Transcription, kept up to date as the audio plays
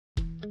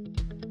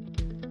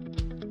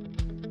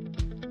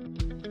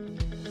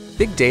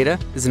Big data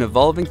is an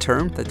evolving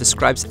term that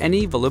describes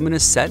any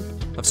voluminous set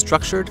of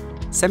structured,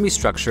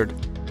 semi-structured,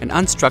 and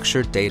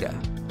unstructured data.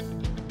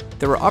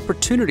 There are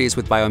opportunities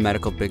with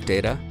biomedical big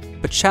data,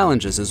 but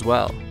challenges as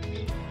well.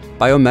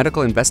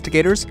 Biomedical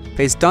investigators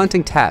face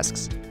daunting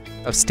tasks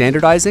of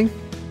standardizing,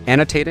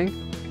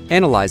 annotating,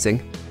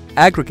 analyzing,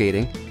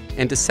 aggregating,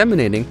 and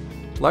disseminating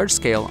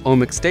large-scale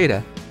omics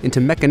data into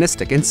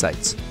mechanistic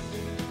insights.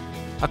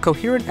 A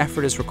coherent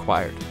effort is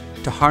required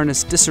to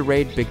harness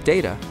disarrayed big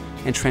data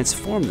and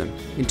transform them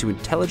into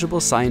intelligible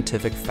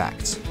scientific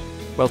facts,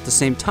 while at the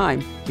same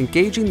time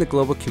engaging the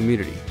global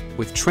community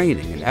with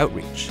training and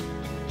outreach.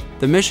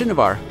 The mission of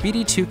our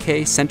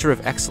BD2K Center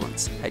of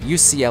Excellence at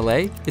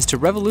UCLA is to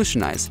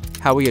revolutionize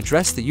how we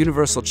address the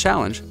universal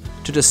challenge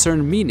to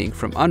discern meaning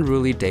from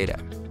unruly data.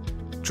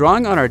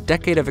 Drawing on our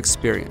decade of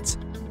experience,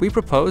 we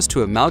propose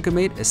to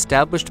amalgamate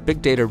established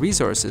big data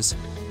resources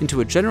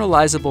into a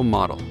generalizable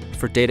model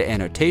for data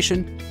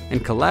annotation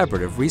and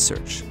collaborative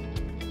research.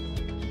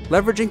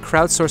 Leveraging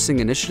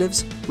crowdsourcing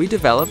initiatives, we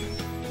develop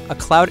a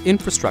cloud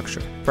infrastructure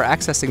for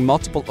accessing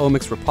multiple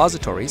omics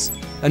repositories,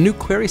 a new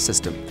query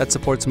system that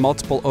supports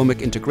multiple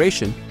omic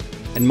integration,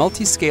 and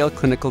multi-scale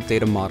clinical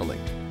data modeling.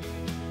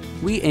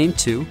 We aim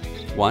to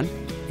 1.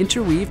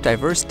 Interweave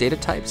diverse data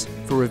types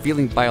for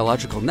revealing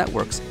biological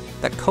networks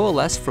that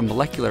coalesce from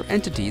molecular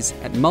entities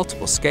at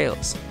multiple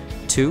scales.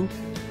 2.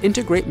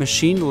 Integrate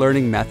machine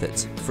learning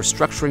methods for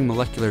structuring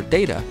molecular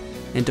data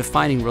and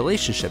defining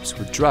relationships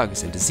with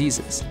drugs and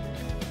diseases.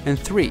 And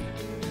 3.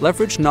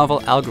 Leverage novel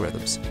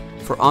algorithms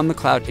for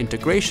on-the-cloud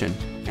integration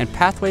and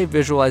pathway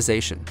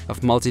visualization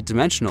of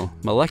multidimensional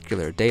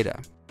molecular data.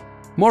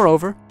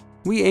 Moreover,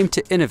 we aim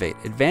to innovate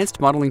advanced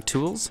modeling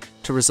tools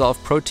to resolve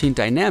protein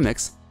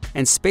dynamics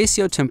and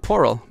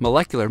spatiotemporal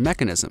molecular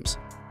mechanisms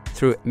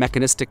through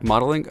mechanistic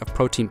modeling of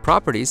protein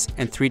properties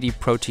and 3D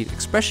protein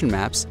expression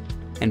maps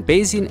and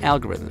Bayesian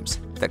algorithms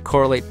that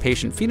correlate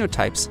patient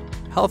phenotypes,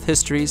 health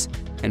histories,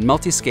 and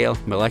multi-scale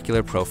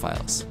molecular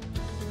profiles.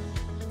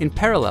 In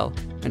parallel,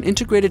 an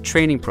integrated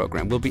training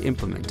program will be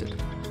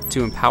implemented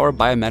to empower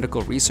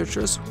biomedical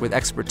researchers with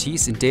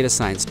expertise in data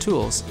science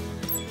tools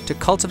to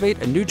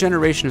cultivate a new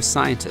generation of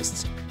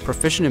scientists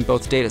proficient in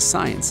both data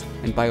science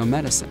and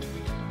biomedicine,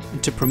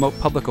 and to promote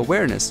public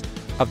awareness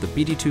of the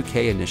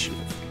BD2K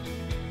initiative.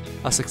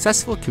 A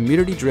successful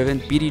community-driven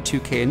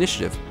BD2K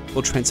initiative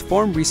will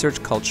transform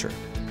research culture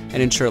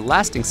and ensure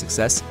lasting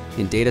success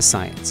in data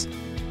science.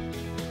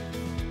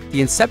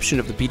 The inception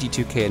of the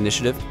BD2K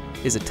initiative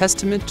is a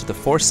testament to the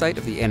foresight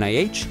of the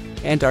NIH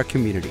and our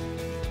community.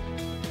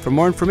 For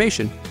more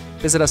information,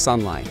 visit us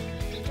online